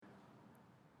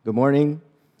Good morning.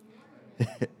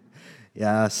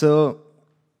 Yeah, so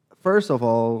first of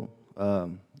all,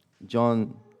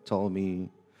 John told me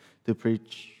to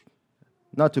preach,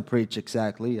 not to preach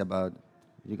exactly about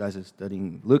you guys are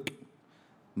studying Luke,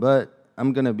 but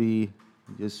I'm going to be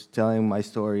just telling my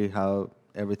story, how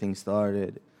everything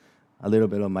started, a little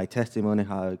bit of my testimony,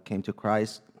 how I came to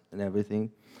Christ and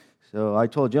everything. So I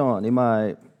told John,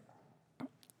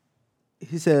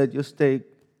 he said, just take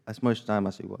as much time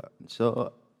as you want.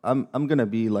 So I'm gonna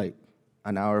be like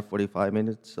an hour, 45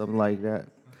 minutes, something like that.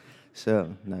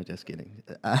 So no, just kidding.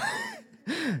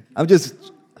 I'm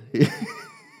just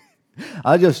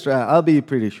I'll just try. I'll be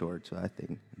pretty short, so I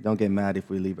think don't get mad if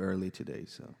we leave early today.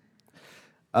 So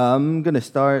I'm gonna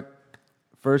start.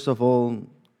 First of all,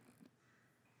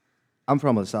 I'm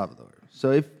from El Salvador,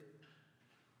 so if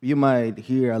you might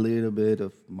hear a little bit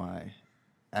of my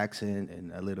accent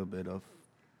and a little bit of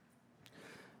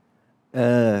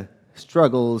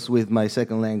struggles with my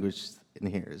second language in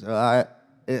here. So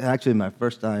it's actually my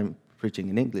first time preaching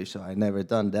in English, so I never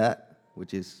done that,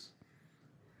 which is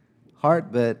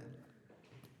hard, but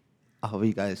I hope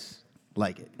you guys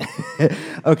like it.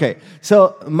 Okay,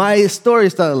 so my story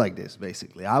started like this,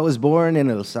 basically. I was born in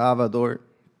El Salvador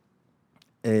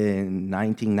in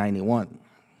 1991.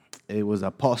 It was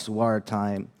a post-war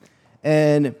time,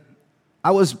 and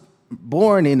I was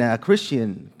born in a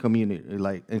Christian community,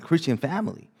 like a Christian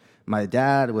family. My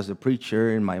dad was a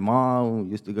preacher, and my mom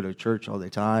used to go to church all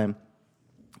the time.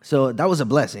 So that was a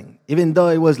blessing, even though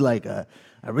it was like a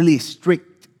really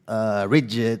strict,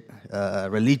 rigid,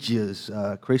 religious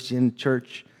Christian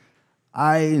church.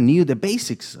 I knew the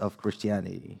basics of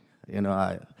Christianity.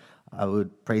 I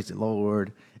would praise the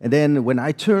Lord. And then when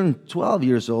I turned 12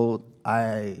 years old,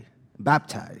 I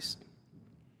baptized.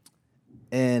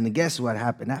 And guess what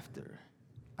happened after?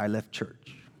 I left church.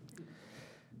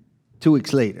 2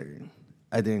 weeks later,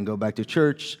 I didn't go back to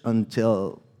church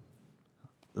until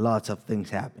lots of things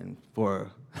happened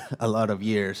for a lot of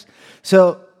years.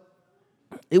 So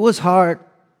it was hard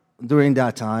during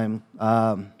that time.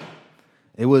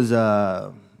 We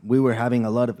were having a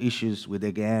lot of issues with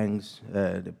the gangs,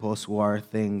 the post-war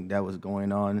thing that was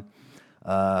going on.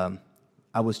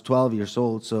 I was 12 years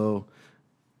old, so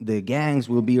the gangs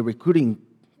will be recruiting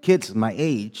kids my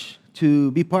age to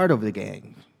be part of the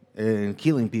gang and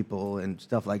killing people and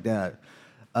stuff like that.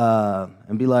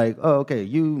 And be like, oh, okay,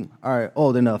 you are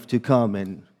old enough to come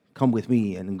with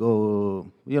me and go,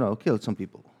 kill some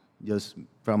people just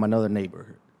from another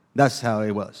neighborhood. That's how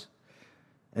it was.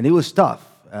 And it was tough.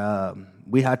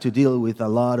 We had to deal with a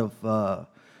lot of,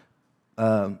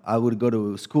 I would go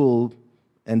to school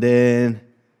and then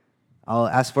I'll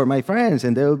ask for my friends,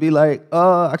 and they would be like,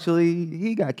 "Oh, actually,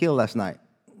 he got killed last night."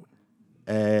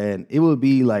 And it would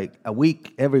be like a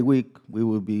week. Every week, we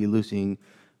would be losing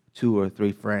 2 or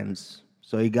 3 friends.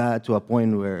 So it got to a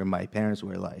point where my parents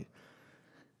were like,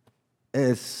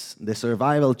 the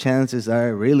survival chances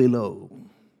are really low.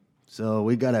 So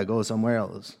we gotta go somewhere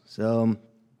else." So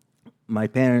my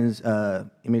parents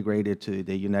immigrated to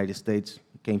the United States,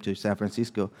 came to San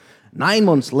Francisco. 9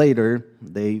 months later,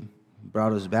 they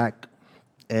brought us back.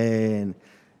 And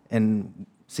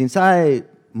since I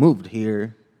moved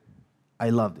here, I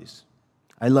love this.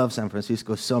 I love San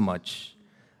Francisco so much.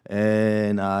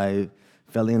 And I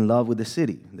fell in love with the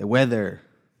city, the weather.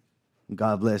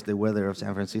 God bless the weather of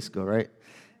San Francisco, right?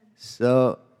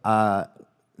 So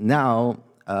now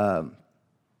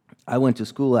I went to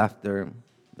school after,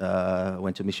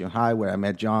 went to Mission High where I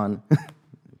met John.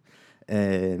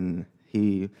 And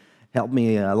he helped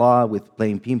me a lot with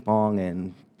playing ping pong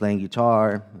and playing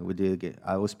guitar.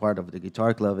 I was part of the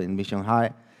guitar club in Mission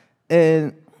High.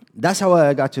 And that's how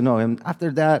I got to know him.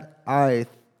 After that, I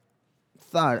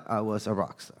thought I was a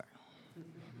rock star.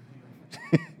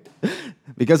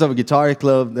 Because of a guitar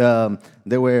club,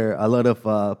 there were a lot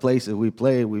of places we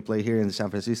played. We played here in San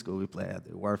Francisco. We played at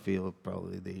the Warfield,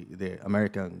 probably the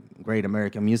Great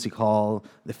American Music Hall,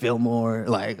 the Fillmore.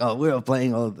 We were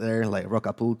playing all there, like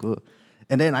Rockapulco.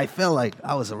 And then I felt like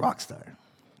I was a rock star.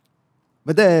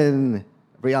 But then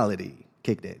reality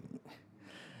kicked in.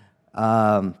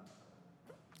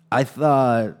 I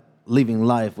thought living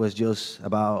life was just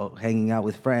about hanging out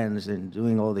with friends and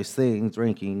doing all these things,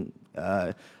 drinking.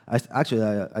 I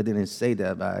didn't say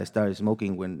that, but I started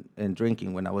smoking and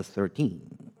drinking when I was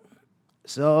 13.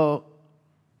 So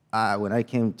when I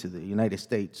came to the United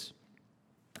States,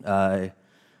 I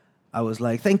was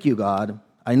like, thank you, God.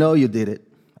 I know you did it.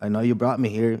 I know you brought me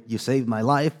here. You saved my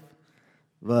life.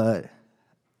 But,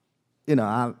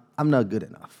 I'm not good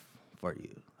enough for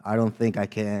you. I don't think I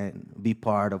can be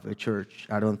part of a church.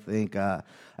 I don't think I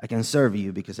can serve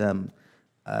you because I'm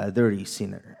a dirty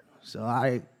sinner. So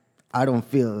I don't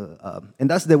feel, and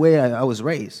that's the way I was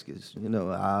raised, because,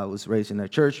 I was raised in a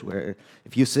church where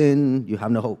if you sin, you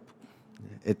have no hope.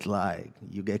 It's like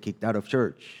you get kicked out of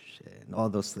church and all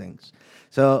those things.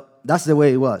 So that's the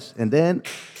way it was. And then,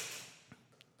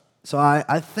 so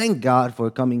I thank God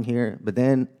for coming here, but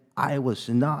then I was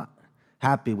not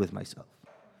happy with myself.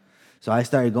 So I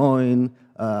started going.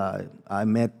 I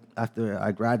met after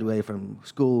I graduated from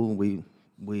school.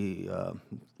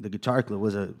 The guitar club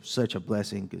was such a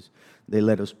blessing because they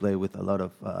let us play with a lot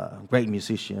of great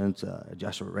musicians,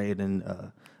 Joshua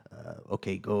Radin,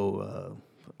 OK Go,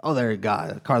 other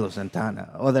guys, Carlos Santana,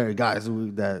 other guys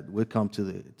that would come to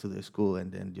the school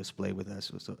and then just play with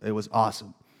us. So it was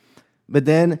awesome. But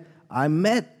then I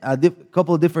met a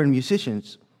couple of different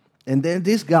musicians, and then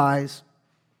these guys,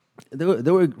 they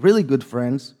were really good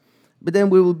friends. But then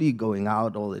we would be going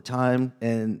out all the time,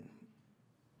 and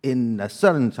in a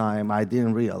sudden time, I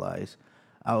didn't realize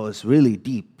I was really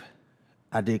deep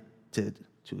addicted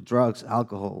to drugs,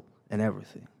 alcohol, and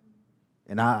everything.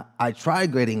 And I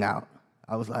tried getting out.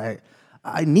 I was like,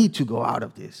 I need to go out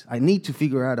of this. I need to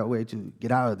figure out a way to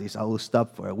get out of this. I will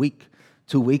stop for a week,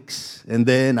 2 weeks, and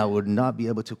then I would not be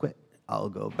able to quit. I'll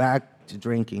go back to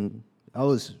drinking. I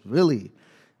was really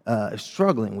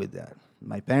struggling with that.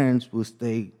 My parents would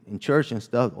stay in church and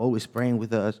stuff, always praying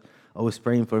with us, always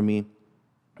praying for me.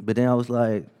 But then I was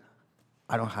like,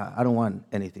 I don't want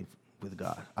anything with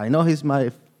God. I know He's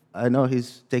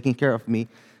taking care of me,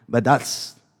 but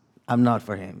I'm not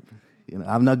for Him.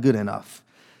 I'm not good enough.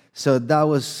 So that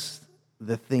was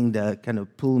the thing that kind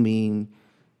of pulled me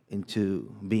into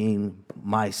being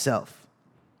myself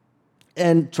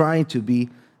and trying to be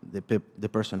the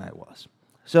person I was.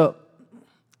 So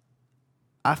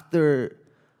after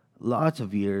lots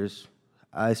of years,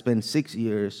 I spent 6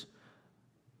 years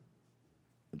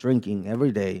drinking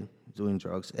every day, doing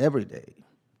drugs every day,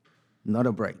 not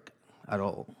a break at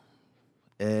all.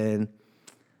 And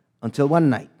until one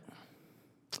night,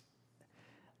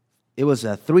 it was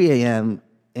at 3 a.m.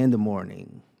 in the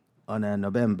morning on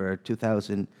November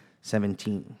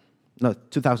 2016.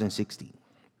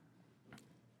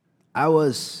 I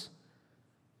was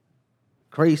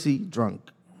crazy drunk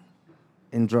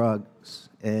in drugs,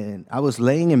 and I was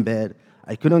laying in bed.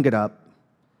 I couldn't get up,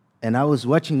 and I was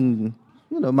watching,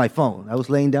 my phone. I was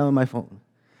laying down on my phone.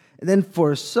 And then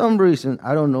for some reason,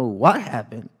 I don't know what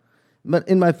happened, but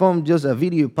in my phone, just a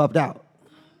video popped out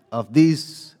of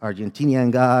this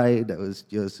Argentinian guy that was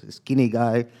just a skinny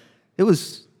guy. He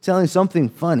was telling something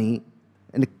funny,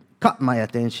 and it caught my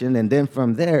attention. And then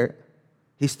from there,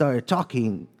 he started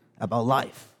talking about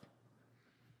life.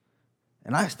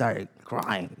 And I started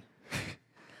crying.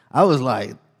 I was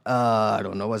like, I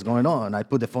don't know what's going on. I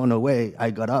put the phone away.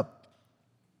 I got up.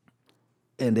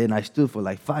 And then I stood for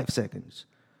like 5 seconds.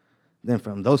 Then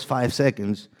from those 5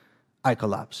 seconds, I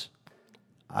collapsed.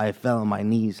 I fell on my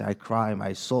knees. I cried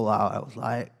my soul out. I was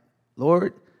like,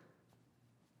 Lord,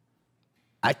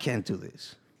 I can't do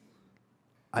this.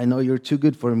 I know you're too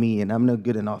good for me, and I'm not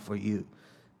good enough for you.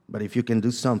 But if you can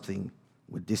do something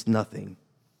with this nothing,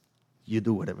 you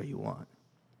do whatever you want.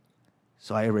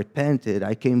 So I repented.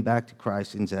 I came back to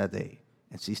Christ since that day.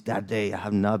 And since that day, I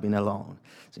have not been alone.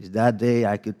 Since that day,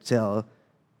 I could tell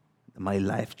my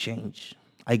life changed.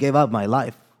 I gave up my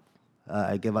life.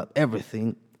 I gave up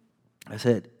everything. I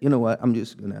said, you know what? I'm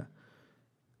just going to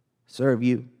serve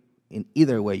you in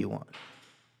either way you want.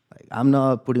 Like, I'm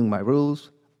not putting my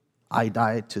rules. I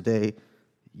died today.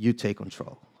 You take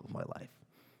control of my life.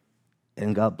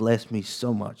 And God blessed me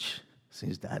so much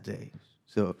since that day.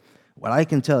 So what I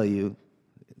can tell you,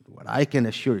 what I can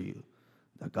assure you,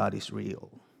 that God is real.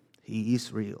 He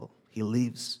is real. He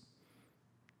lives.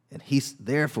 And He's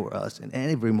there for us in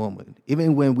every moment.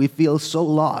 Even when we feel so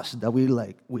lost that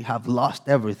we have lost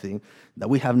everything, that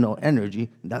we have no energy,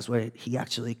 that's where He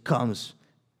actually comes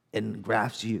and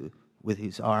grabs you with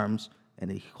His arms and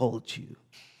He holds you.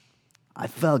 I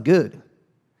felt good.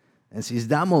 And since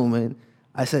that moment,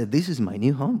 I said, this is my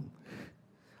new home.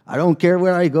 I don't care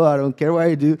where I go. I don't care what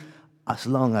I do, as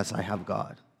long as I have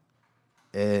God.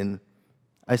 And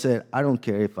I said, I don't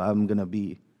care if I'm going to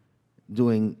be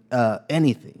doing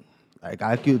anything. Like,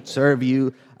 I could serve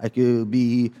you. I could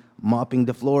be mopping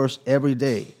the floors every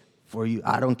day for you.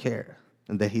 I don't care.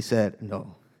 And then He said,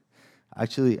 no.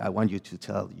 Actually, I want you to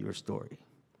tell your story.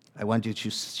 I want you to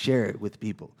share it with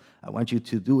people. I want you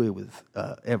to do it with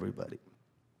everybody.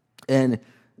 And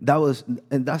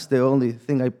that's the only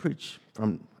thing I preach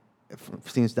from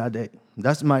since that day.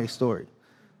 That's my story.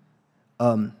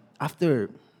 After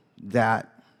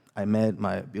that, I met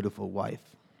my beautiful wife,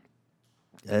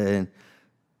 and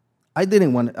I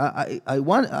didn't want. I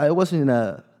wasn't in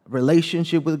a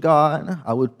relationship with God.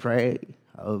 I would pray.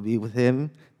 I would be with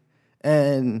Him,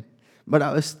 but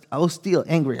I was still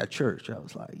angry at church. I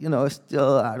was like,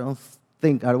 still I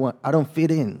don't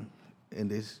fit in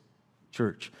this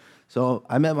church. So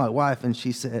I met my wife, and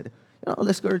she said,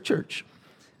 let's go to church.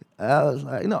 I was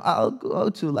like, I'll go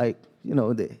to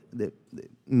the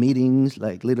meetings,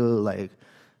 like little like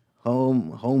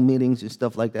home meetings and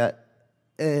stuff like that.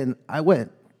 And I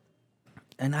went,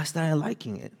 and I started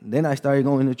liking it. Then I started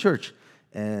going to church,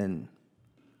 and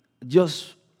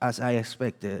just as I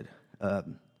expected,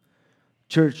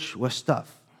 church was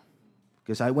tough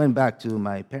because I went back to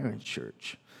my parents'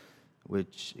 church,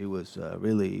 which it was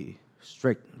really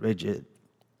strict, rigid,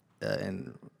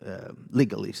 and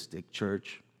legalistic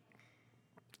church.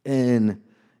 And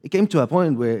it came to a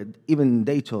point where even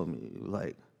they told me,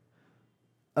 like,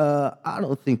 I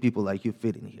don't think people like you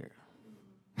fit in here.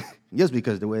 Just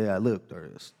because the way I looked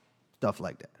or stuff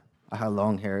like that. I had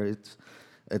long hair. It's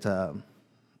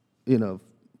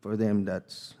for them,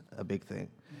 that's a big thing.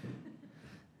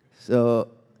 So,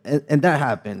 and that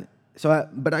happened.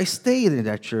 But I stayed in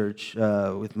that church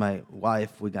with my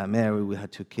wife. We got married. We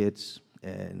had 2 kids.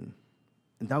 And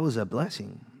that was a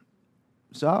blessing.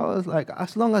 So I was like,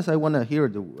 as long as I want to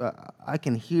hear I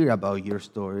can hear about your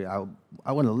story. I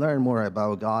want to learn more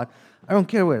about God. I don't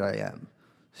care where I am.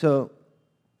 So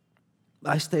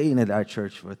I stayed in that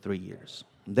church for 3 years.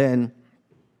 Then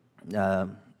a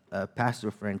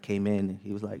pastor friend came in.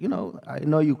 He was like, I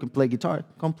know you can play guitar.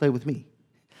 Come play with me.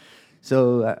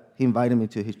 So he invited me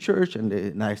to his church,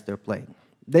 and I started playing.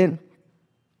 Then,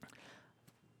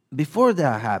 before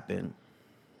that happened,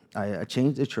 I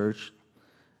changed the church.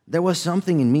 There was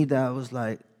something in me that was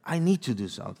like, I need to do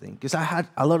something. Because I had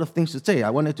a lot of things to say. I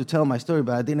wanted to tell my story,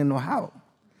 but I didn't know how.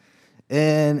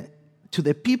 And to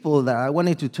the people that I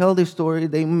wanted to tell this story,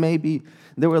 they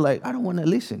were like, I don't want to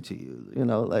listen to you.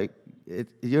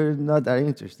 You're not that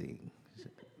interesting.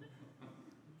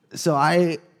 So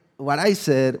what I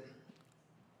said,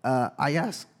 I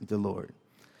asked the Lord.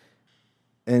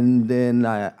 And then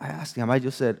I asked him, I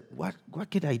just said, what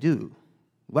could I do?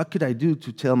 What could I do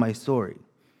to tell my story?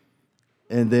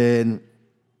 And then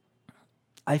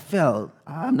I felt,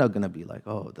 I'm not going to be like,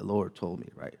 oh, the Lord told me,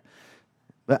 right?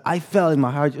 But I felt in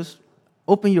my heart, just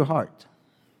open your heart.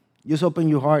 Just open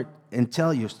your heart and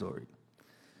tell your story.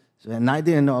 And I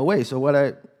didn't know a way, so what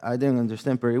I didn't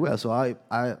understand very well. So I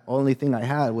only thing I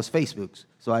had was Facebook's.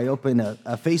 So I opened a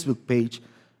Facebook page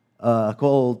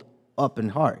called Open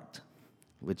Heart,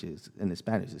 which is, in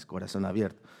Spanish, is Corazón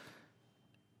Abierto.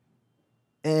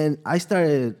 And I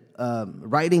started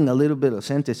writing a little bit of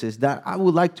sentences that I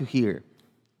would like to hear.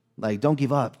 Like, don't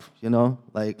give up,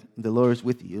 like the Lord is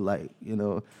with you,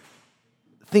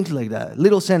 things like that,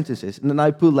 little sentences. And then I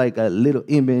put like a little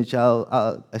image.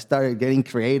 I started getting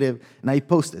creative, and I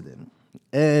posted them.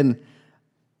 And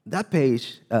that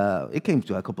page, it came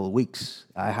to a couple of weeks.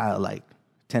 I had like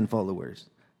 10 followers,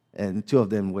 and 2 of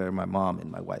them were my mom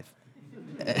and my wife,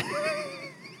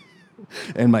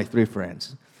 and my 3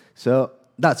 friends. So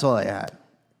that's all I had.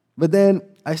 But then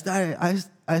I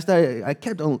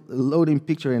kept on loading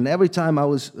pictures, and every time I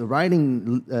was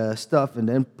writing stuff and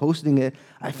then posting it,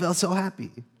 I felt so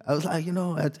happy. I was like,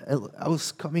 I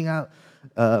was coming out,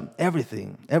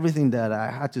 everything that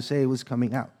I had to say was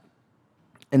coming out.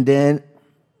 And then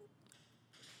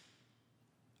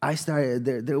I started,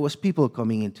 there was people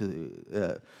coming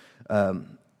into,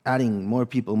 adding more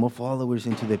people, more followers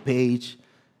into the page.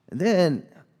 And then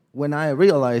when I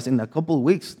realized in a couple of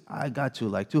weeks, I got to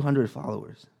like 200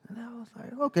 followers. And I was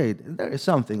like, okay, there is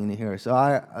something in here.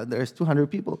 So there's 200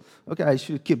 people. Okay, I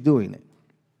should keep doing it.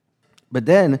 But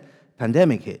then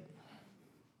pandemic hit.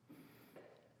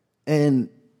 And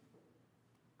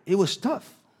it was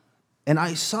tough. And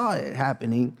I saw it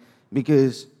happening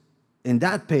because in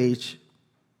that page,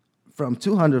 from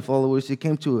 200 followers, it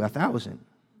came to 1,000.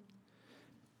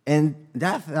 And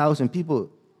that 1,000 people,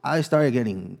 I started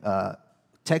getting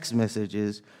text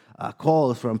messages,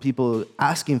 calls from people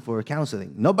asking for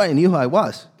counseling. Nobody knew who I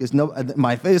was because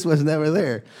my face was never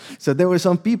there. So there were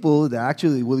some people that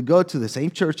actually would go to the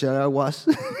same church that I was,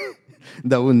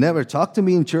 that would never talk to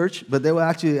me in church, but they were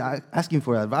actually asking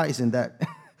for advice in that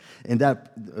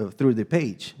through the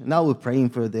page. And I was praying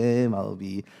for them. I would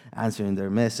be answering their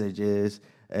messages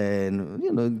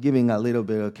and giving a little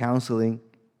bit of counseling.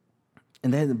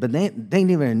 But they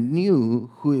never knew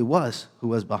who it was who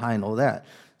was behind all that.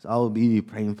 So I would be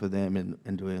praying for them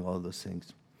and doing all those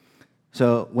things.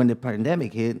 So when the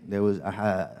pandemic hit,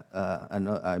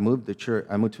 I moved the church.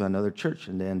 I moved to another church,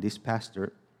 and then this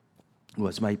pastor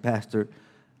was my pastor.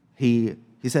 He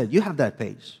said, "You have that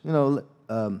page.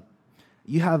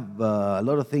 you have a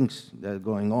lot of things that are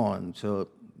going on, so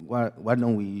why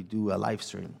don't we do a live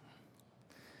stream?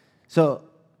 So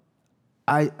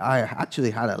I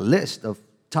actually had a list of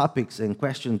topics and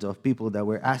questions of people that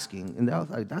were asking, and I was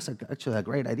like, that's actually a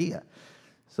great idea.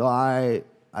 So I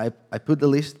put the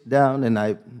list down, and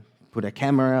I put a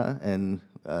camera, and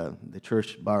the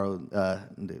church borrowed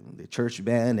the church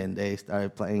band, and they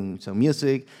started playing some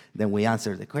music. Then we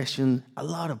answered the question. A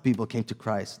lot of people came to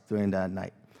Christ during that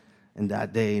night and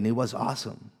that day, and it was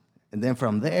awesome. And then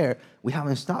from there, we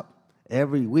haven't stopped.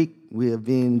 Every week, we have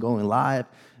been going live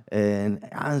and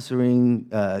answering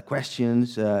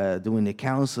questions, doing the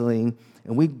counseling,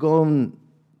 and we've gone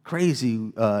crazy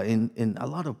in a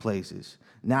lot of places.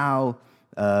 Now,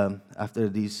 after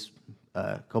these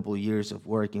couple of years of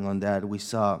working on that, we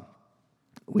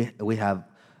have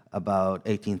about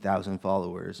 18,000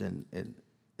 followers,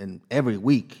 and every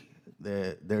week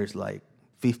there's like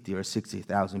 50 or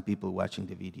 60,000 people watching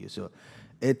the video. So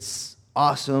it's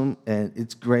awesome, and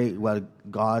it's great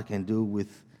what God can do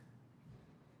with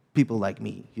people like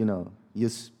me,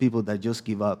 just people that just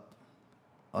give up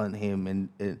on Him.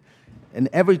 And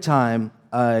every time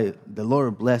the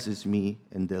Lord blesses me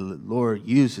and the Lord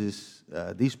uses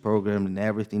this program and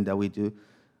everything that we do,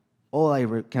 all I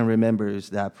can remember is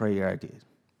that prayer I did.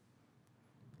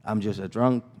 I'm just a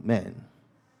drunk,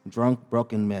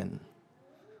 broken man.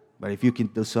 But if you can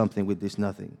do something with this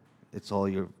nothing, it's all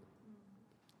your.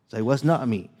 So it was not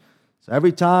me. So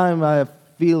every time I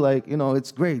feel like,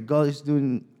 it's great, God is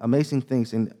doing amazing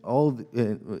things, and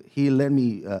He let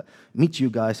me meet you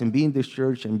guys and be in this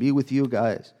church and be with you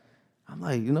guys. I'm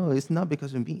like, it's not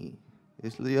because of me.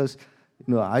 It's just,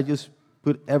 I just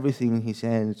put everything in His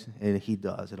hands, and He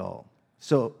does it all.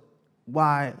 So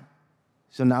why?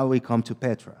 So now we come to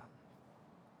Petra.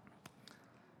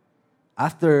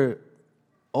 After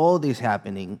all this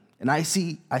happening, and I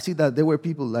see that there were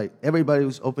people, like, everybody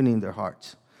was opening their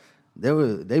hearts.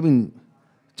 They've been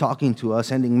talking to us,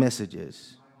 sending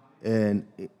messages, and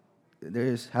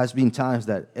there has been times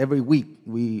that every week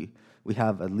we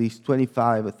have at least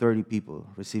 25 or 30 people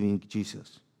receiving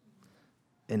Jesus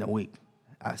in a week,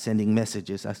 sending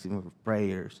messages, asking for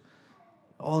prayers,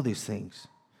 all these things.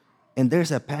 And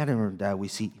there's a pattern that we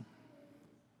see.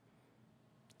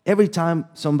 Every time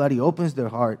somebody opens their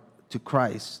heart to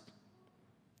Christ,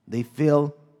 they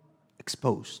feel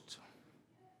exposed.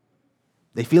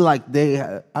 They feel like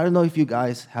I don't know if you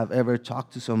guys have ever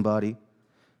talked to somebody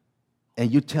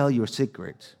and you tell your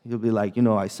secret. You'll be like,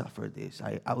 I suffered this.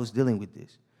 I was dealing with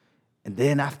this. And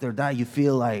then after that, you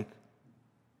feel like,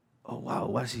 oh, wow,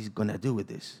 what is he going to do with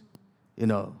this?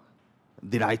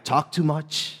 Did I talk too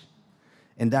much?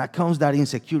 And that comes that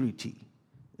insecurity.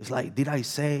 It's like, did I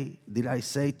say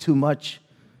too much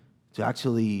to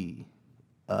actually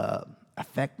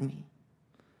affect me?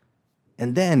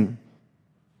 And then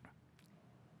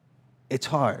it's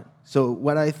hard. So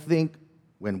what I think,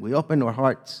 when we open our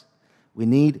hearts, we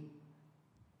need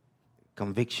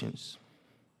convictions.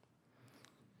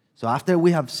 So after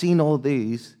we have seen all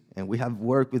these, and we have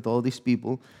worked with all these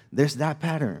people, there's that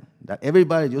pattern that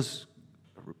everybody just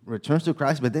returns to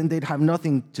Christ, but then they have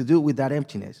nothing to do with that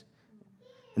emptiness.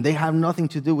 And they have nothing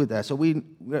to do with that. So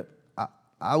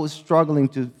I was struggling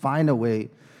to find a way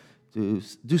to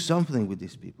do something with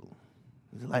these people.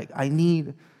 It's like, I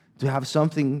need to have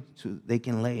something they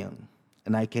can lay on.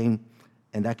 And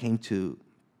that came to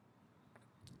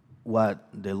what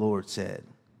the Lord said.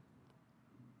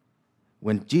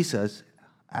 When Jesus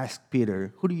asked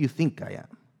Peter, who do you think I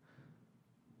am?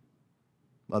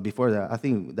 Well, before that, I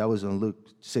think that was on Luke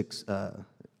 6.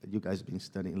 You guys have been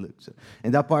studying Luke. So,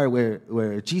 and that part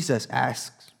where Jesus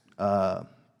asks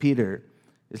Peter,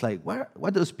 it's like,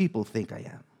 what does people think I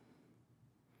am?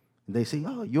 And they say,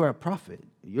 oh, you're a prophet.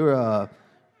 You're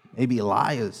maybe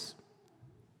Elias.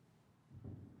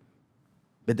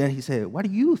 But then he said, what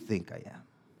do you think I am?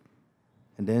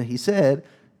 And then he said,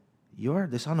 you're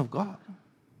the Son of God.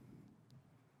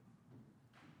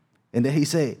 And then he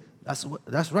said,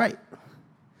 that's right.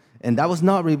 And that was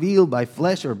not revealed by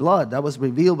flesh or blood. That was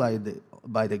revealed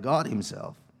by the God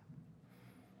Himself.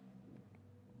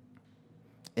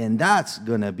 And that's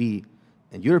going to be,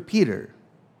 and you're Peter,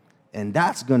 and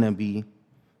that's going to be,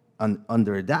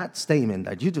 under that statement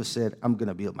that you just said, I'm going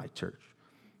to build my church.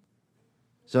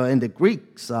 So in the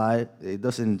Greek side, it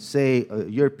doesn't say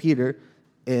you're Peter,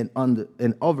 and on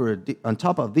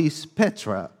top of this,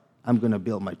 Petra, I'm going to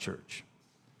build my church.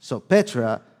 So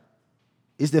Petra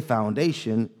is the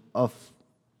foundation of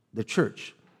the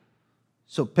church.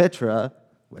 So Petra,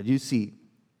 what you see,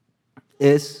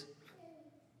 is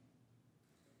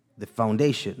the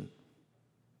foundation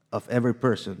of every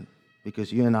person,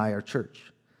 because you and I are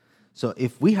church. So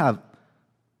if we have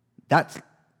that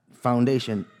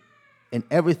foundation in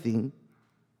everything,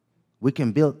 we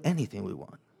can build anything we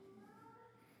want.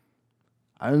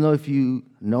 I don't know if you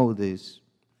know this,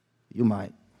 you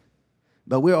might,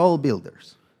 but we're all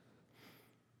builders.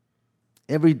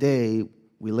 Every day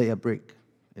we lay a brick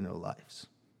in our lives.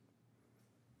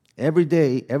 Every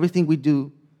day, everything we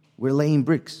do, we're laying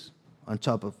bricks on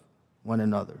top of one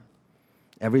another.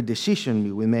 Every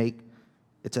decision we make,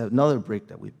 it's another brick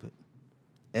that we put.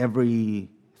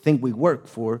 Everything we work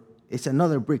for, it's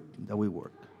another brick that we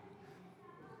work.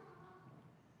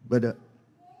 But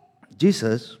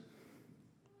Jesus,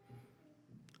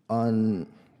 on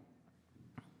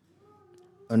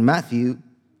Matthew,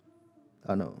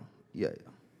 I know, yeah.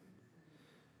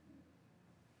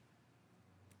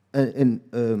 And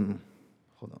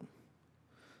hold on.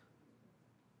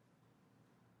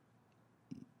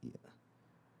 Yeah.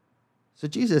 So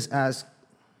Jesus tells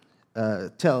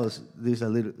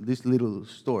this little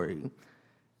story,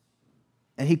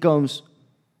 and he comes.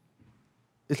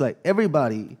 It's like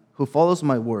everybody who follows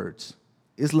my words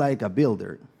is like a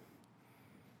builder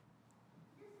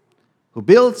who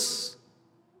builds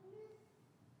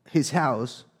his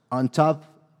house on top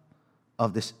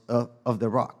of the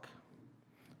rock.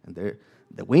 And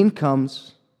the wind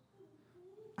comes,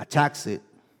 attacks it,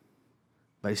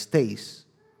 but it stays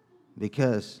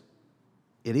because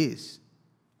it is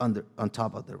on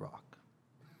top of the rock.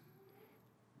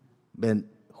 But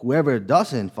whoever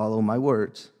doesn't follow my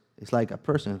words is like a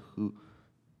person who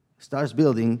starts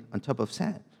building on top of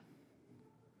sand.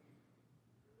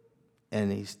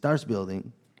 And he starts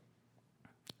building,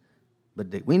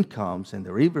 but the wind comes and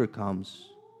the river comes,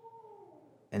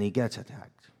 and he gets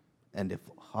attacked, and the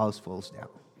house falls down.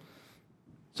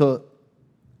 So,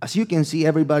 as you can see,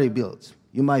 everybody builds.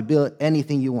 You might build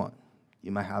anything you want.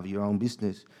 You might have your own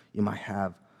business. You might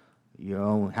have your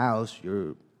own house,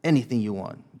 anything you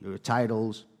want, your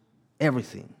titles,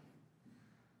 everything.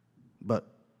 But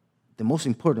the most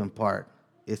important part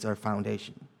is our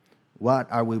foundation. What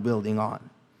are we building on?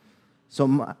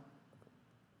 So,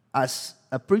 as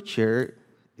a preacher,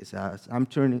 I'm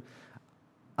trying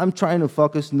to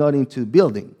focus not into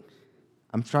building.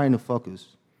 I'm trying to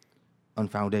focus on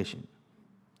foundation.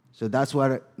 So that's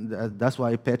why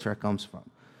Petra comes from.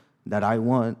 That I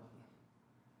want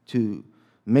to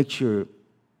make sure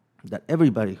that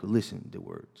everybody who listens to the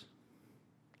words,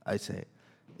 I say,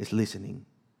 is listening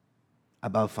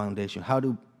about foundation. How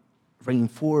to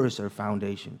reinforce our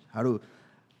foundation. How to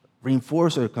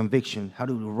reinforce our conviction. How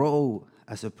to grow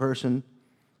as a person,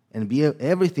 and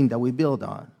everything that we build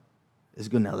on is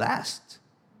going to last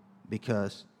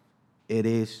because it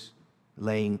is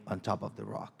laying on top of the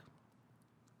rock.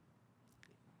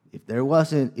 If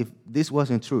this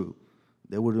wasn't true,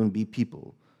 there wouldn't be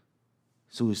people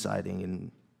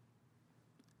suiciding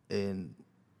in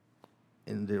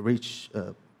the rich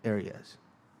areas.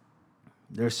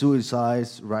 There are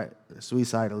suicidals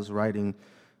riding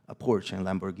a Porsche and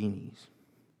Lamborghinis.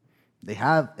 They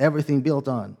have everything built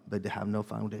on, but they have no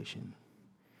foundation.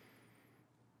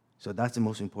 So that's the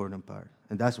most important part,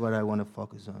 and that's what I want to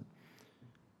focus on.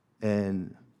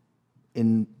 And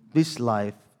in this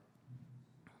life,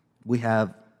 we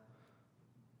have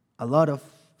a lot of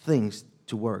things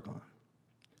to work on.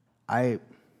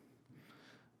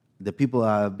 The people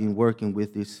I've been working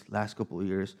with these last couple of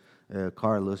years,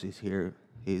 Carlos is here.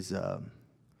 He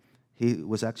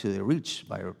was actually reached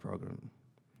by our program.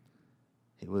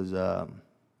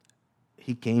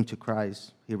 He came to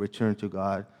Christ. He returned to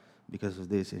God because of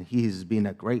this, and he has been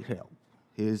a great help.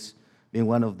 He's been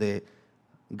one of the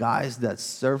guys that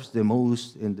serves the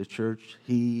most in the church.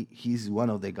 He's one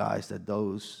of the guys that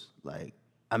does like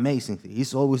amazing things.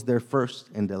 He's always there first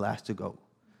and the last to go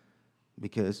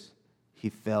because he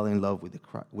fell in love with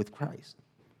Christ.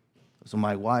 So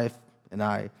my wife and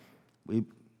I,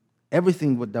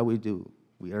 everything that we do,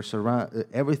 we are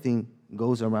everything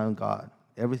goes around God.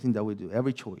 Everything that we do,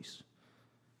 every choice.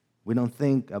 We don't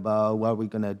think about what we're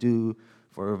going to do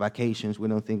for vacations. We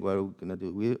don't think what we're going to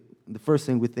do. The first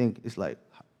thing we think is like,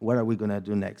 what are we going to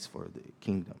do next for the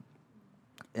kingdom?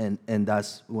 And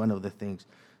that's one of the things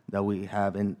that we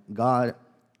have. And God,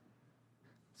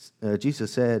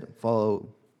 Jesus said, follow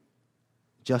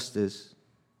justice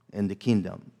and the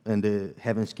kingdom, and the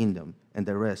heaven's kingdom, and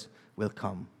the rest will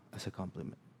come as a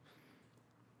complement.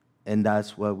 And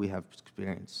that's what we have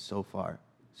experienced so far.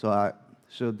 So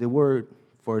the word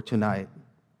for tonight,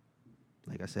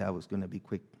 like I said, I was going to be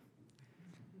quick.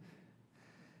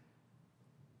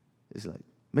 It's like,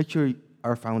 make sure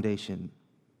our foundation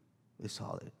is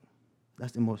solid.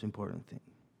 That's the most important thing.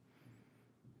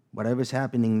 Whatever's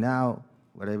happening now,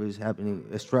 whatever is happening,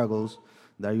 struggles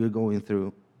that you're going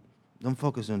through, don't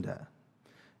focus on that.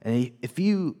 And if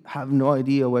you have no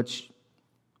idea what's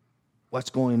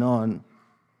going on,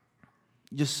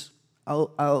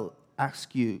 I'll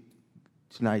ask you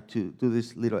tonight to do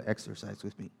this little exercise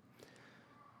with me.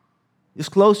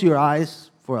 Just close your eyes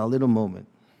for a little moment.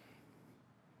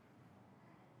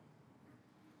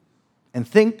 And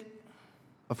think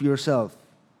of yourself.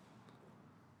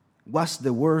 What's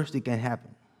the worst that can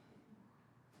happen?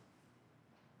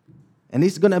 And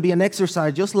it's going to be an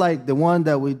exercise just like the one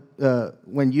that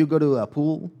when you go to a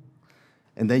pool,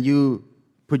 and then you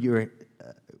put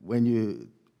when you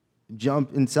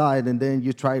jump inside, and then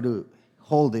you try to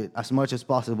hold it as much as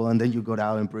possible, and then you go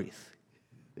down and breathe.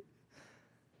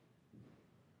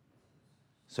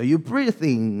 So you breathe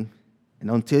in,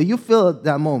 and until you feel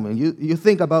that moment, you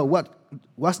think about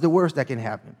what's the worst that can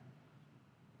happen.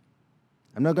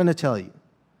 I'm not going to tell you.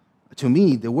 To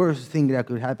me, the worst thing that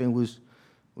could happen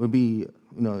would be,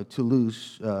 to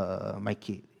lose my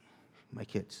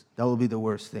kids. That would be the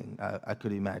worst thing I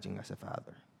could imagine as a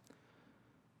father.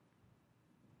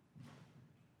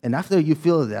 And after you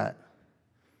feel that,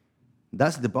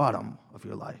 that's the bottom of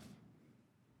your life.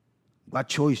 What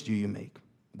choice do you make?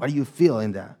 What do you feel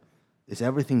in that? Is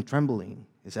everything trembling?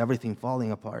 Is everything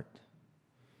falling apart?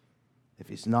 If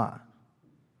it's not,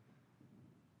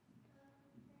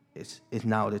 it's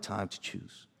now the time to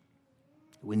choose.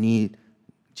 We need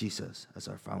Jesus as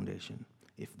our foundation.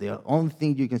 If the only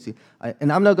thing you can see,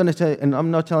 and I'm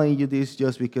not telling you this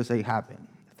just because it happened.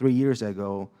 3 years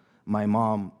ago, my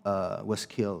mom was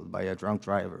killed by a drunk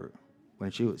driver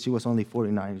when she was only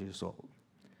 49 years old.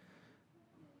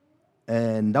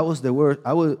 And that was the worst.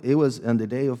 It was on the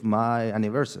day of my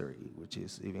anniversary, which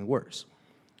is even worse.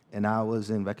 And I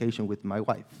was in vacation with my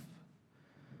wife.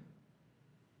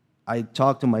 I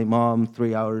talked to my mom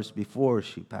 3 hours before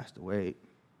she passed away.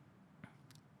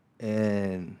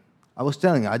 And I was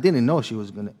telling her, I didn't know it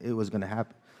was gonna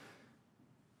happen.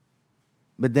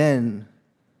 But then,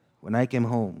 when I came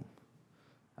home,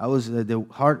 I was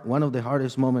one of the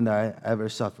hardest moments I ever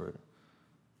suffered,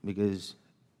 because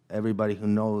everybody who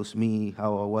knows me,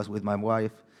 how I was with my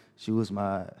wife, she was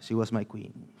my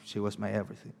queen. She was my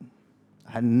everything.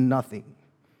 I had nothing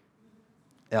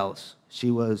else.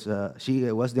 She was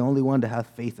the only one that had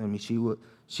faith in me.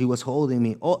 She was holding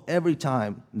me every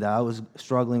time that I was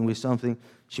struggling with something.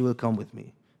 She would come with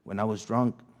me. When I was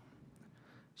drunk,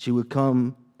 she would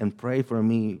come and pray for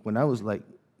me. When I was like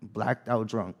blacked out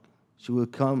drunk, she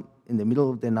would come in the middle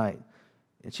of the night,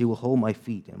 and she would hold my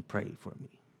feet and pray for me.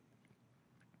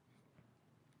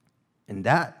 And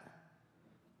that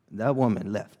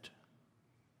woman left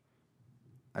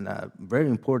on a very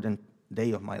important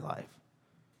day of my life.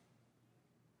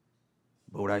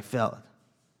 But what I felt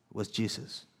was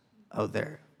Jesus out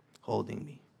there holding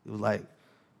me. It was like,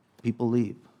 people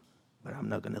leave, but I'm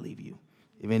not going to leave you.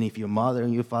 Even if your mother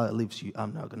and your father leaves you,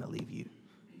 I'm not going to leave you.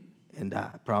 And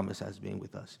that promise has been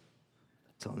with us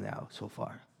till now, so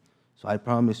far. So I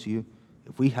promise you,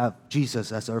 if we have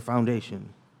Jesus as our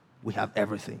foundation, we have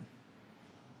everything.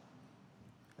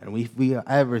 And if we are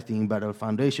everything, but our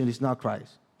foundation is not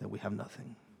Christ, then we have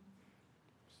nothing.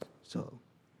 So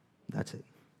that's it.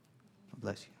 God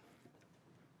bless you.